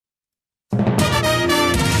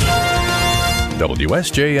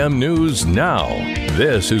WSJM News Now.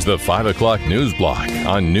 This is the 5 o'clock news block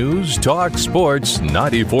on News Talk Sports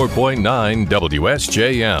 94.9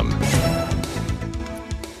 WSJM.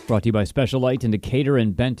 Brought to you by Special Light in Decatur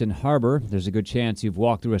and Benton Harbor. There's a good chance you've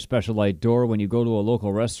walked through a Special Light door when you go to a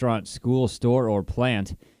local restaurant, school, store, or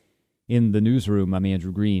plant. In the newsroom, I'm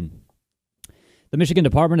Andrew Green. The Michigan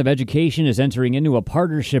Department of Education is entering into a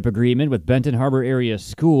partnership agreement with Benton Harbor area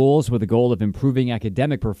schools with the goal of improving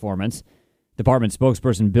academic performance. Department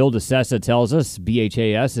spokesperson Bill DeSessa tells us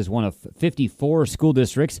BHAS is one of 54 school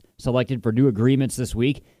districts selected for new agreements this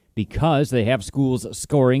week because they have schools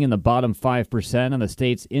scoring in the bottom 5% on the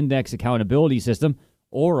state's index accountability system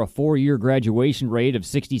or a 4-year graduation rate of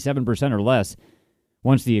 67% or less.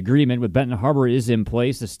 Once the agreement with Benton Harbor is in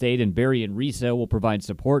place, the state and Berry and Risa will provide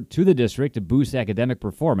support to the district to boost academic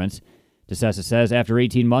performance. DeSessa says after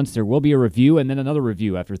 18 months, there will be a review and then another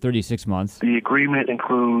review after 36 months. The agreement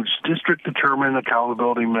includes district-determined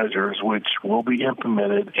accountability measures, which will be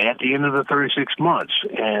implemented at the end of the 36 months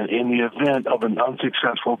and in the event of an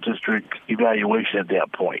unsuccessful district evaluation at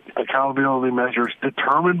that point. Accountability measures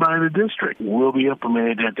determined by the district will be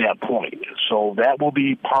implemented at that point. So that will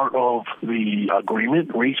be part of the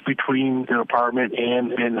agreement reached between the department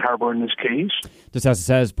and Benton Harbor in this case. DeSessa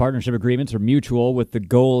says partnership agreements are mutual with the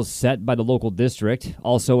goals set by the local district.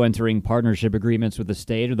 Also entering partnership agreements with the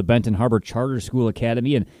state are the Benton Harbor Charter School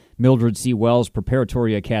Academy and Mildred C. Wells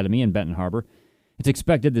Preparatory Academy in Benton Harbor. It's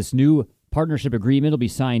expected this new partnership agreement will be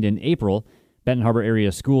signed in April. Benton Harbor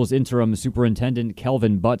Area Schools Interim Superintendent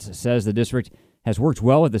Kelvin Butts says the district has worked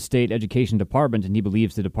well with the state education department, and he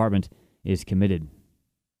believes the department is committed.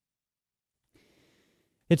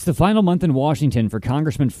 It's the final month in Washington for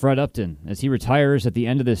Congressman Fred Upton as he retires at the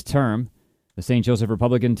end of this term. The St. Joseph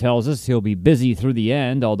Republican tells us he'll be busy through the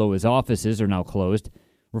end, although his offices are now closed.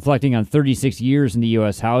 Reflecting on 36 years in the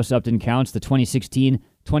U.S. House, Upton counts the 2016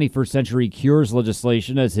 21st Century Cures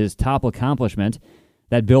legislation as his top accomplishment.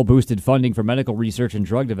 That bill boosted funding for medical research and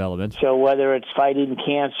drug development. So whether it's fighting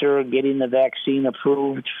cancer, getting the vaccine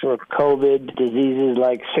approved for COVID, diseases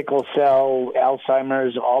like sickle cell,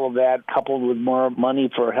 Alzheimer's, all of that, coupled with more money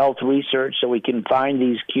for health research so we can find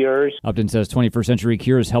these cures. Upton says 21st Century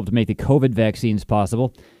Cures helped make the COVID vaccines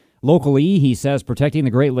possible. Locally, he says protecting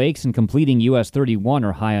the Great Lakes and completing US 31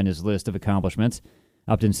 are high on his list of accomplishments.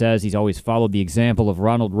 Upton says he's always followed the example of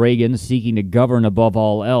Ronald Reagan, seeking to govern above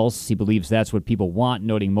all else. He believes that's what people want,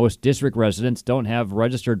 noting most district residents don't have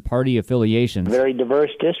registered party affiliations. Very diverse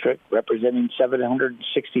district, representing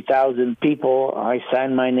 760,000 people. I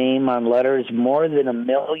signed my name on letters more than 1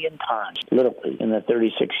 million times, literally, in the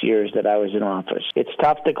 36 years that I was in office. It's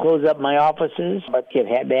tough to close up my offices, but it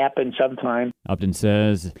had to happen sometime. Upton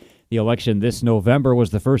says the election this November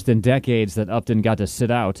was the first in decades that Upton got to sit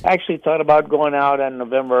out. I actually thought about going out on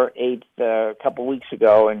November 8th a couple weeks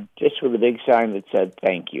ago, and just with a big sign that said,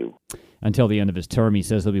 thank you. Until the end of his term, he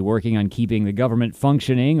says he'll be working on keeping the government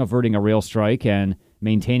functioning, averting a rail strike, and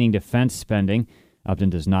maintaining defense spending. Upton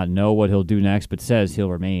does not know what he'll do next, but says he'll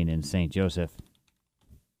remain in St. Joseph.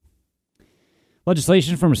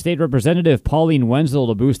 Legislation from State Representative Pauline Wenzel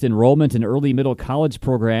to boost enrollment in early middle college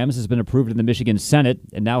programs has been approved in the Michigan Senate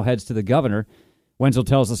and now heads to the governor. Wenzel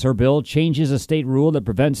tells us her bill changes a state rule that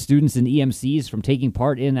prevents students in EMCs from taking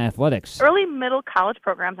part in athletics. Early middle college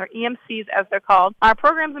programs, or EMCs as they're called, are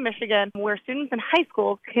programs in Michigan where students in high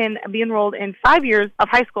school can be enrolled in 5 years of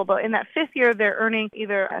high school, but in that 5th year they're earning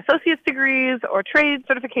either associate's degrees or trade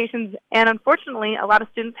certifications, and unfortunately a lot of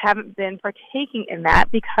students haven't been partaking in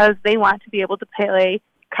that because they want to be able to play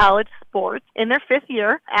college sports in their 5th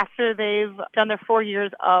year after they've done their 4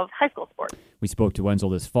 years of high school sports. We spoke to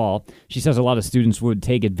Wenzel this fall. She says a lot of students would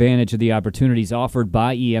take advantage of the opportunities offered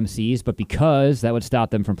by EMCs, but because that would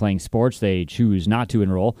stop them from playing sports, they choose not to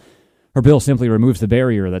enroll. Her bill simply removes the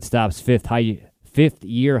barrier that stops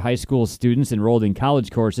fifth-year high school students enrolled in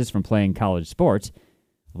college courses from playing college sports.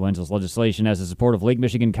 Wenzel's legislation has the support of Lake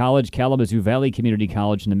Michigan College, Kalamazoo Valley Community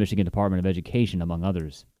College, and the Michigan Department of Education, among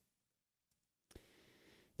others.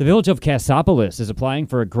 The village of Cassopolis is applying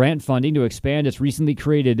for grant funding to expand its recently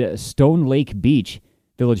created Stone Lake Beach.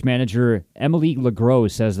 Village manager Emily LeGros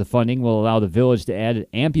says the funding will allow the village to add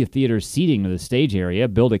amphitheater seating to the stage area,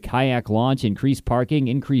 build a kayak launch, increase parking,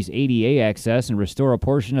 increase ADA access, and restore a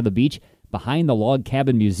portion of the beach behind the Log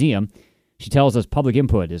Cabin Museum. She tells us public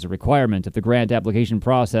input is a requirement of the grant application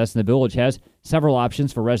process, and the village has several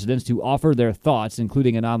options for residents to offer their thoughts,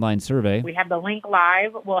 including an online survey. We have the link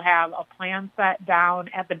live. We'll have a plan set down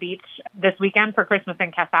at the beach this weekend for Christmas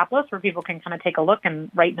in Cassopolis, where people can kind of take a look and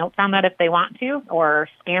write notes on that if they want to, or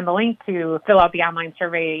scan the link to fill out the online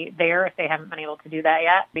survey there if they haven't been able to do that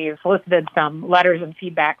yet. We've solicited some letters and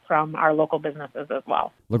feedback from our local businesses as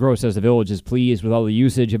well. LeGros says the village is pleased with all the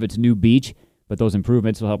usage of its new beach, but those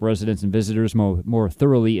improvements will help residents and visitors more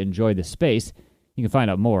thoroughly enjoy the space. You can find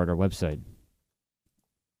out more at our website.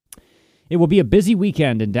 It will be a busy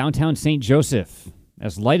weekend in downtown St. Joseph,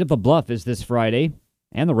 as Light of the Bluff is this Friday,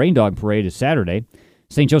 and the Rain Dog Parade is Saturday.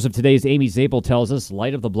 St. Joseph Today's Amy Zapel tells us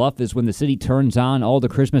Light of the Bluff is when the city turns on all the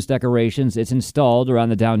Christmas decorations it's installed around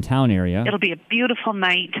the downtown area. It'll be a beautiful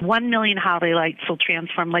night. 1 million holiday lights will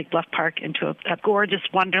transform Lake Bluff Park into a gorgeous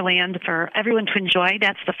wonderland for everyone to enjoy.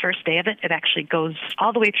 That's the first day of it. It actually goes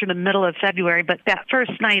all the way through the middle of February, but that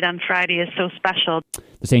first night on Friday is so special.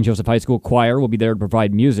 The St. Joseph High School Choir will be there to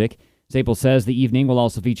provide music. Zapel says the evening will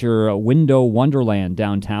also feature Window Wonderland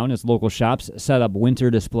downtown as local shops set up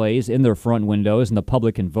winter displays in their front windows and the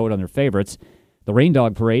public can vote on their favorites. The Rain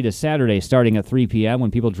Dog Parade is Saturday starting at 3 p.m.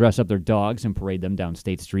 when people dress up their dogs and parade them down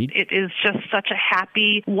State Street. It is just such a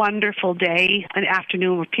happy, wonderful day, an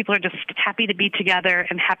afternoon where people are just happy to be together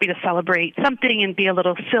and happy to celebrate something and be a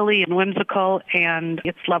little silly and whimsical, and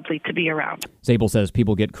it's lovely to be around. Zapel says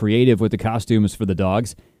people get creative with the costumes for the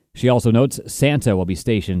dogs. She also notes Santa will be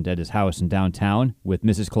stationed at his house in downtown, with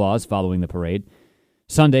Mrs. Claus following the parade.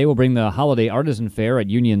 Sunday will bring the Holiday Artisan Fair at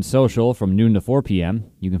Union Social from noon to 4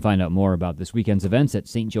 p.m. You can find out more about this weekend's events at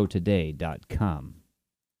stjoetoday.com.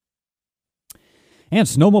 And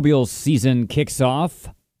snowmobile season kicks off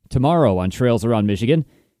tomorrow on trails around Michigan.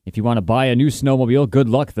 If you want to buy a new snowmobile, good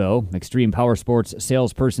luck, though. Extreme Power Sports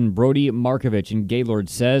salesperson Brody Markovich in Gaylord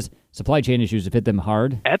says supply chain issues have hit them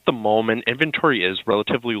hard. At the moment, inventory is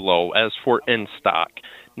relatively low as for in stock.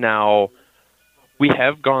 Now, we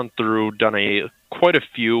have done quite a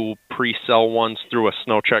few pre-sell ones through a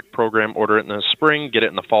snow check program, order it in the spring, get it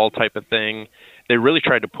in the fall type of thing. They really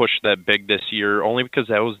tried to push that big this year, only because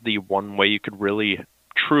that was the one way you could really,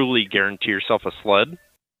 truly guarantee yourself a sled.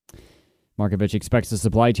 Markovich expects the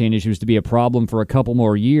supply chain issues to be a problem for a couple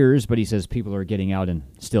more years, but he says people are getting out and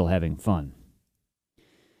still having fun.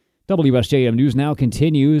 WSJM News Now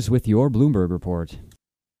continues with your Bloomberg Report.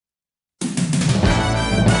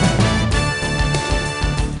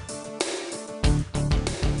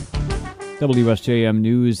 WSJM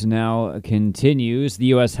News Now continues. The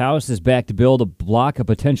U.S. House is back to bill to block a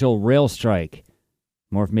potential rail strike.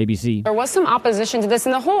 More from ABC. There was some opposition to this,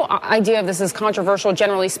 and the whole idea of this is controversial,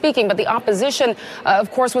 generally speaking, but the opposition,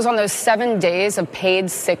 of course, was on those 7 days of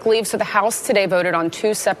paid sick leave. So the House today voted on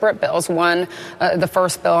two separate bills. One, the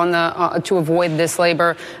first bill on to avoid this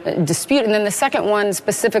labor dispute, and then the second one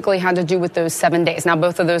specifically had to do with those 7 days. Now,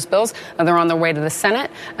 both of those bills, they're on their way to the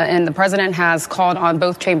Senate, and the president has called on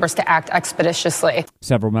both chambers to act expeditiously.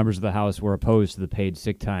 Several members of the House were opposed to the paid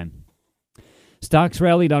sick time. Stocks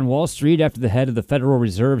rallied on Wall Street after the head of the Federal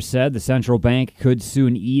Reserve said the central bank could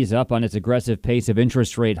soon ease up on its aggressive pace of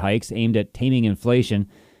interest rate hikes aimed at taming inflation.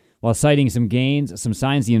 While citing some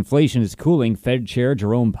signs the inflation is cooling, Fed Chair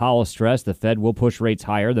Jerome Powell stressed the Fed will push rates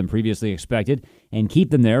higher than previously expected and keep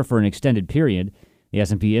them there for an extended period. The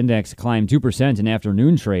S&P index climbed 2% in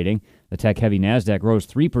afternoon trading. The tech-heavy NASDAQ rose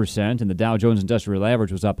 3%, and the Dow Jones Industrial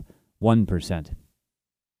Average was up 1%.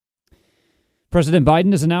 President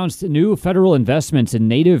Biden has announced new federal investments in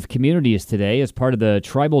Native communities today as part of the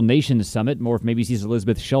Tribal Nations Summit. More from ABC's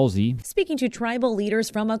Elizabeth Schulze. Speaking to tribal leaders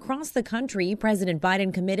from across the country, President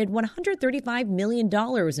Biden committed $135 million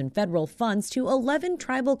in federal funds to 11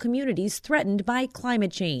 tribal communities threatened by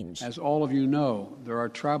climate change. As all of you know, there are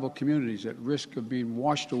tribal communities at risk of being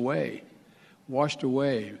washed away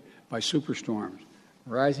by superstorms,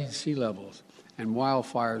 rising sea levels, and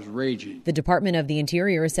wildfires raging. The Department of the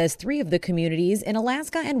Interior says 3 of the communities in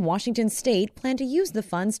Alaska and Washington state plan to use the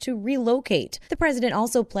funds to relocate. The president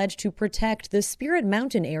also pledged to protect the Spirit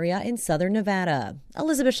Mountain area in southern Nevada.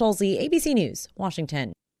 Elizabeth Schulze, ABC News,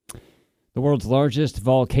 Washington. The world's largest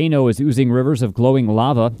volcano is oozing rivers of glowing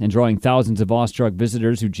lava and drawing thousands of awestruck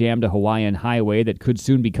visitors who jammed a Hawaiian highway that could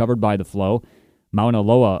soon be covered by the flow. Mauna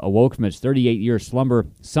Loa awoke from its 38-year slumber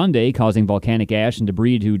Sunday, causing volcanic ash and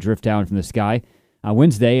debris to drift down from the sky. On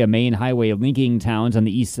Wednesday, a main highway linking towns on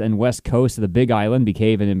the east and west coast of the Big Island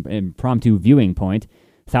became an impromptu viewing point.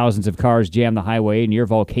 Thousands of cars jammed the highway near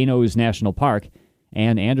Volcanoes National Park.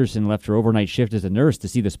 Ann Anderson left her overnight shift as a nurse to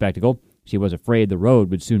see the spectacle. She was afraid the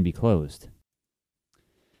road would soon be closed.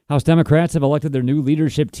 House Democrats have elected their new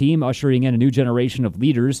leadership team, ushering in a new generation of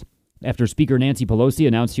leaders. After Speaker Nancy Pelosi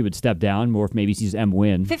announced she would step down. More from ABC's M.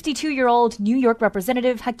 Wynn. 52-year-old New York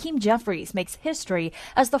Representative Hakeem Jeffries makes history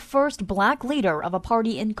as the first black leader of a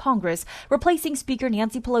party in Congress, replacing Speaker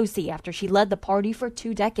Nancy Pelosi after she led the party for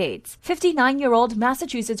 2 decades. 59-year-old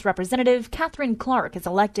Massachusetts Representative Katherine Clark is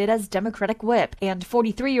elected as Democratic whip, and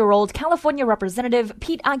 43-year-old California Representative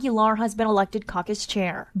Pete Aguilar has been elected caucus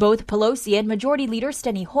chair. Both Pelosi and Majority Leader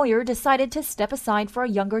Steny Hoyer decided to step aside for a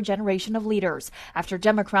younger generation of leaders after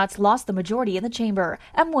Democrats lost the majority in the chamber.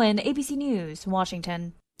 M. Wynn, ABC News,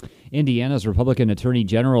 Washington. Indiana's Republican Attorney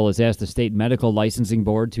General has asked the state medical licensing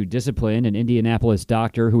board to discipline an Indianapolis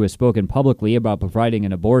doctor who has spoken publicly about providing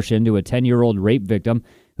an abortion to a 10-year-old rape victim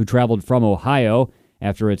who traveled from Ohio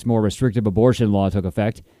after its more restrictive abortion law took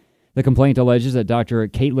effect. The complaint alleges that Dr.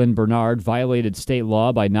 Caitlin Bernard violated state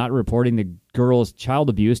law by not reporting the girl's child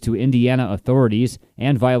abuse to Indiana authorities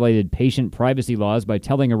and violated patient privacy laws by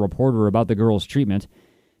telling a reporter about the girl's treatment.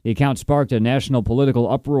 The account sparked a national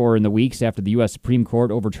political uproar in the weeks after the U.S. Supreme Court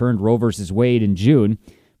overturned Roe v. Wade in June.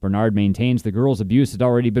 Bernard maintains the girl's abuse had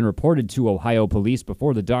already been reported to Ohio police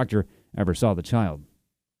before the doctor ever saw the child.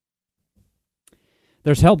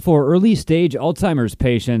 There's help for early-stage Alzheimer's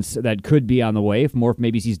patients that could be on the way. More from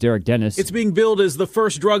ABC's Derek Dennis. It's being billed as the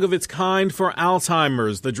first drug of its kind for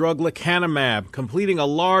Alzheimer's, the drug lecanemab, completing a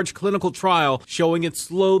large clinical trial showing it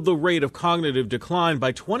slowed the rate of cognitive decline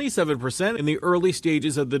by 27% in the early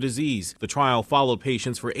stages of the disease. The trial followed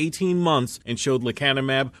patients for 18 months and showed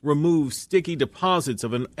lecanemab removes sticky deposits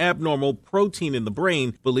of an abnormal protein in the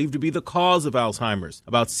brain believed to be the cause of Alzheimer's.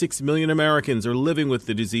 About 6 million Americans are living with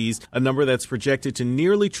the disease, a number that's projected to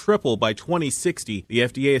nearly triple by 2060. The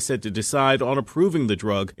FDA is set to decide on approving the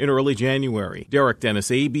drug in early January. Derek Dennis,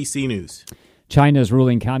 ABC News. China's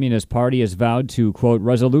ruling Communist Party has vowed to, quote,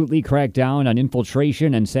 resolutely crack down on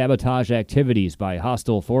infiltration and sabotage activities by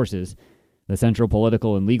hostile forces. The Central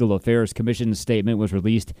Political and Legal Affairs Commission's statement was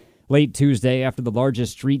released late Tuesday after the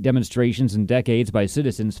largest street demonstrations in decades by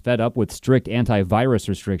citizens fed up with strict anti-virus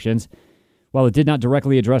restrictions. While it did not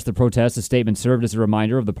directly address the protests, the statement served as a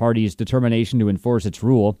reminder of the party's determination to enforce its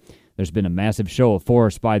rule. There's been a massive show of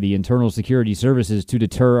force by the Internal Security Services to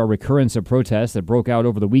deter a recurrence of protests that broke out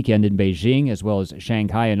over the weekend in Beijing, as well as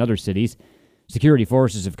Shanghai and other cities. Security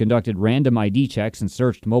forces have conducted random ID checks and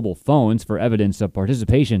searched mobile phones for evidence of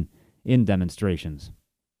participation in demonstrations.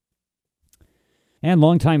 And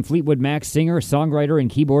longtime Fleetwood Mac singer, songwriter,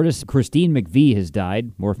 and keyboardist Christine McVie has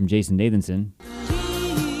died. More from Jason Nathanson.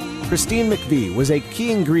 Christine McVie was a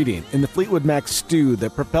key ingredient in the Fleetwood Mac stew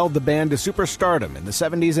that propelled the band to superstardom in the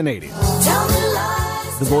 70s and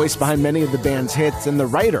 80s. The voice behind many of the band's hits and the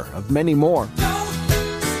writer of many more.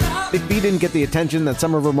 McVie didn't get the attention that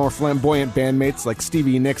some of her more flamboyant bandmates like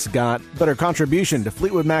Stevie Nicks got, but her contribution to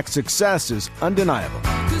Fleetwood Mac's success is undeniable.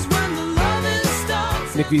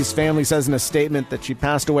 McVie's family says in a statement that she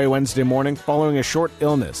passed away Wednesday morning following a short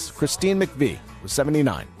illness. Christine McVie was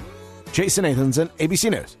 79. Jason Nathanson, ABC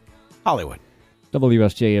News, Hollywood.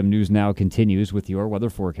 WSJM News Now continues with your weather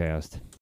forecast.